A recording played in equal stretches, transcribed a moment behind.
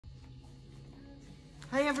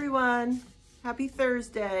Hi everyone, happy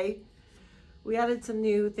Thursday. We added some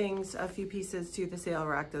new things, a few pieces to the sale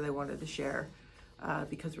rack that I wanted to share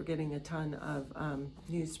because we're getting a ton of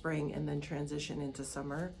new spring and then transition into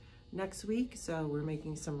summer next week. So we're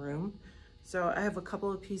making some room. So I have a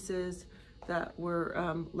couple of pieces that were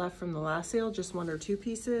left from the last sale, just one or two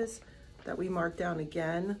pieces that we marked down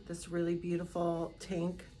again. This really beautiful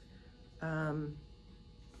tank, the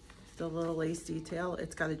little lace detail.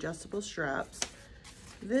 It's got adjustable straps.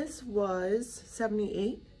 This was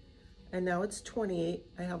 $78 and now it's $28.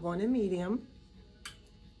 I have one in medium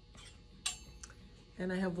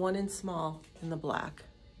and I have one in small in the black.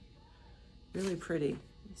 Really pretty.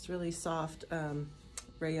 It's really soft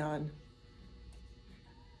rayon.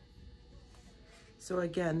 So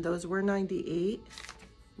again, those were 98.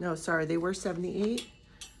 No, sorry, they were 78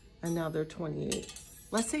 and now they're 28.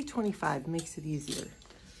 Let's say 25, makes it easier.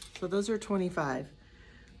 So those are 25.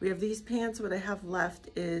 We have these pants. What I have left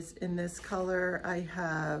is in this color. I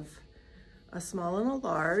have a small and a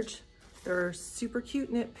large. They're super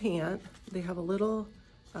cute knit pant. They have a little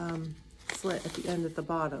slit at the end at the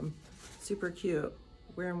bottom. Super cute.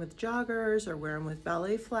 Wear them with joggers or wear them with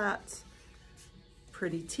ballet flats.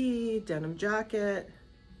 Pretty tee, denim jacket.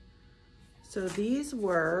 So these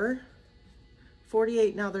were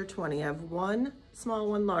 48, now they're 20. I have one small,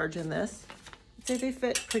 one large in this. I'd say they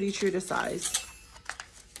fit pretty true to size.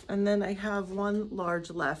 And then I have one large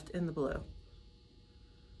left in the blue.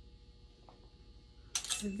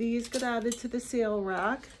 These got added to the sale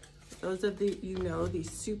rack. Those of you know,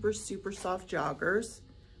 these super soft joggers.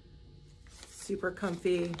 Super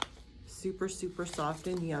comfy, super soft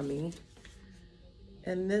and yummy.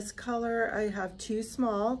 In this color, I have two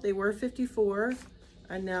small. They were 54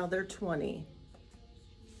 and now they're 20.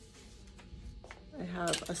 I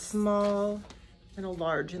have a small and a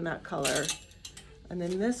large in that color. And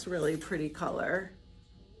then this really pretty color,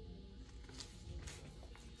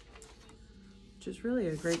 which is really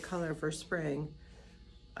a great color for spring.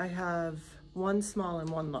 I have one small and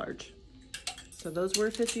one large. So those were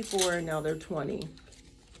 54 and now they're 20.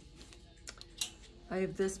 I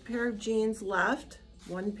have this pair of jeans left,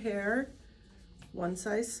 one pair, one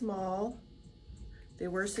size small. They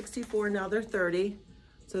were 64, now they're 30.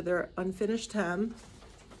 So they're unfinished hem.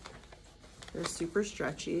 They're super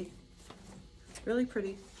stretchy. Really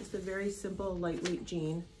pretty, just a very simple lightweight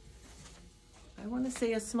jean. I want to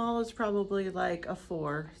say a small is probably like a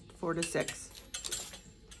 4 to 6.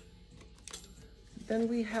 Then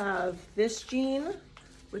we have this jean,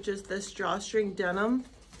 which is this drawstring denim.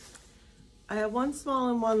 I have one small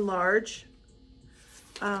and one large,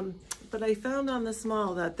 but I found on the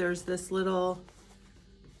small that there's this little,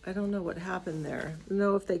 I don't know what happened there. I don't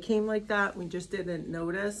know if they came like that, we just didn't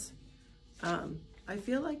notice. I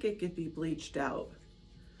feel like it could be bleached out.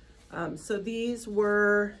 So these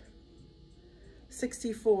were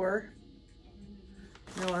 64.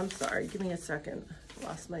 No, I'm sorry, give me a second.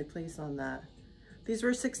 Lost my place on that. These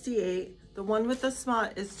were 68. The one with the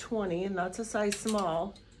spot is 20, and that's a size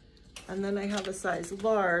small. And then I have a size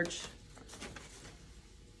large.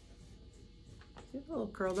 See a little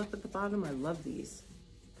curled up at the bottom? I love these.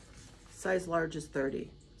 Size large is 30.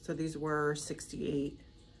 So these were 68.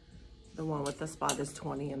 The one with the spot is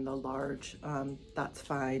 20 and the large, that's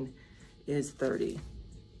fine, is 30.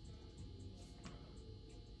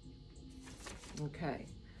 Okay,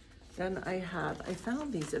 then I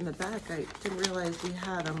found these in the back. I didn't realize we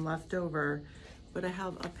had them left over, but I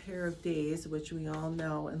have a pair of Days, which we all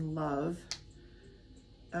know and love.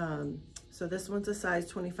 So this one's a size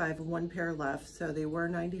 25 and one pair left. So they were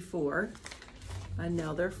 94 and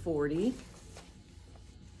now they're 40.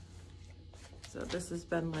 So this has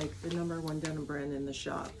been like the #1 denim brand in the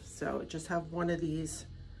shop. So just have one of these,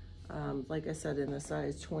 like I said, in a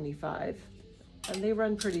size 25. And they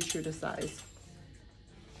run pretty true to size.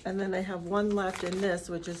 And then I have one left in this,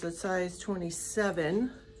 which is a size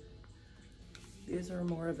 27. These are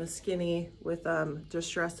more of a skinny with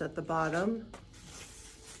distress at the bottom.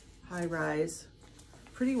 High rise,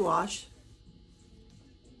 pretty wash.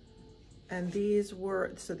 And these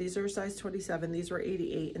were, so these are size 27, these were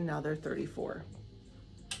 88 and now they're 34.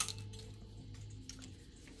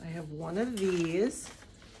 I have one of these.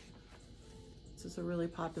 This is a really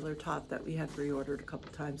popular top that we had reordered a couple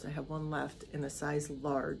times. I have one left in a size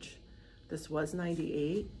large. This was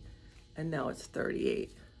 98 and now it's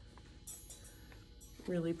 38.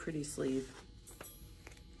 Really pretty sleeve.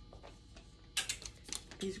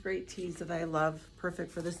 These great tees that I love,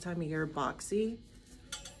 perfect for this time of year, boxy.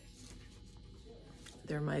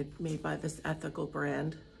 They're made by this ethical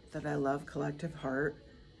brand that I love, Collective Heart.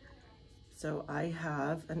 So I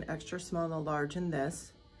have an extra small and a large in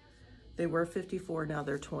this. They were 54, now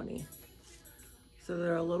they're 20. So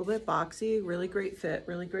they're a little bit boxy, really great fit,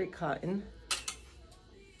 really great cotton.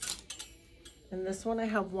 And this one I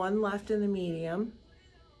have one left in the medium.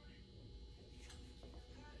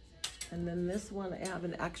 And then this one I have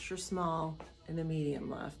an extra small in the medium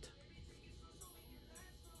left.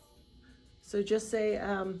 So just say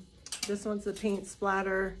this one's the paint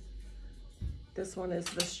splatter, this one is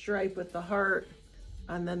the stripe with the heart,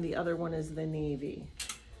 and then the other one is the navy.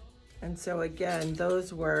 And so again,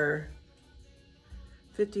 those were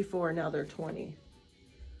 54, now they're 20.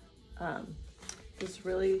 This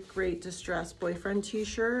really great distressed boyfriend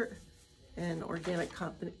t-shirt in organic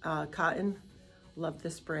cotton. Love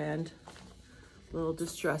this brand. A little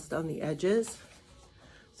distressed on the edges.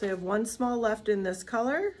 So I have one small left in this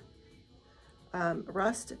color.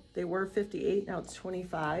 Rust, they were 58, now it's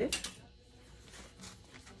 25.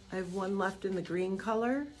 I have one left in the green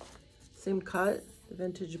color. Same cut, the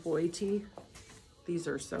vintage boy tee. These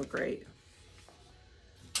are so great.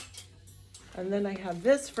 And then I have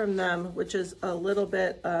this from them, which is a little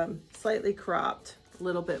bit slightly cropped, a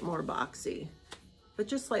little bit more boxy, but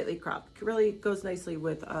just slightly cropped. Really goes nicely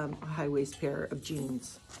with a high waist pair of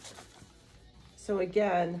jeans. So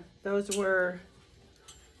again, those were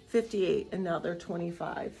 58 and now they're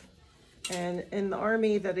 25. And in the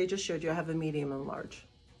army that I just showed you, I have a medium and large.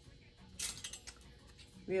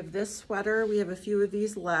 We have this sweater. We have a few of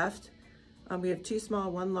these left. We have two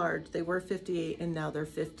small, one large. They were 58 and now they're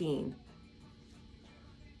 15.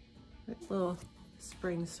 Little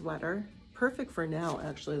spring sweater. Perfect for now,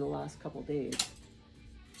 actually, the last couple days.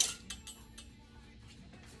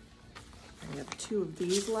 I have two of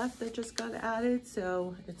these left that just got added.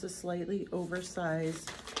 So it's a slightly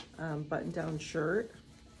oversized button-down shirt.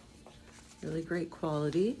 Really great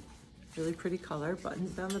quality. Really pretty color.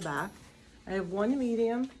 Buttons down the back. I have one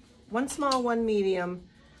medium, one small, one medium,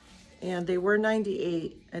 and they were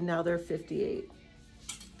 98 and now they're 58.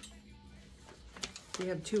 We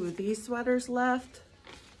have two of these sweaters left.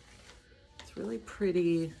 It's really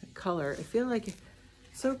pretty color. I feel like it's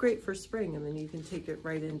so great for spring, and then you can take it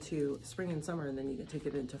right into spring and summer, and then you can take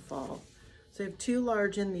it into fall. So I have two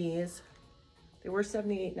large in these. They were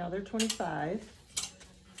 78, now they're 25.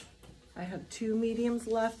 I have two mediums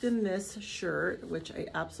left in this shirt, which I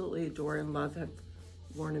absolutely adore and love. I've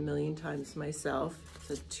worn a million times myself.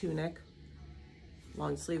 It's a tunic,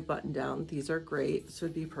 long sleeve button down. These are great. This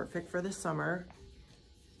would be perfect for the summer.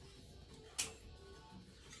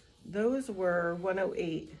 Those were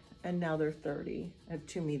 108 and now they're 30. I have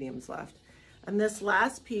two mediums left. And this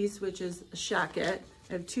last piece, which is a shacket,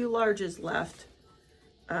 I have two larges left.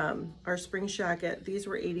 Our spring shacket, these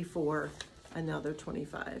were 84 and now they're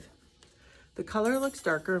 25. The color looks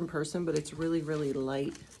darker in person, but it's really, really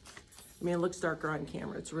light. I mean, it looks darker on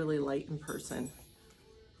camera. It's really light in person.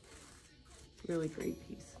 Really great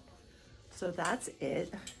piece. So that's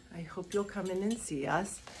it. I hope you'll come in and see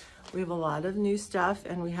us. We have a lot of new stuff,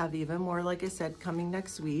 and we have even more, like I said, coming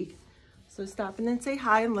next week. So stop in and say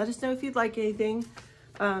hi and let us know if you'd like anything.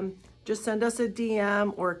 Just send us a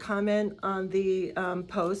DM or comment on the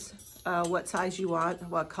post, what size you want,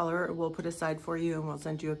 what color. We'll put aside for you, and we'll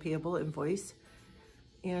send you a payable invoice.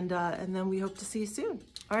 And then we hope to see you soon.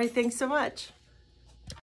 All right, thanks so much.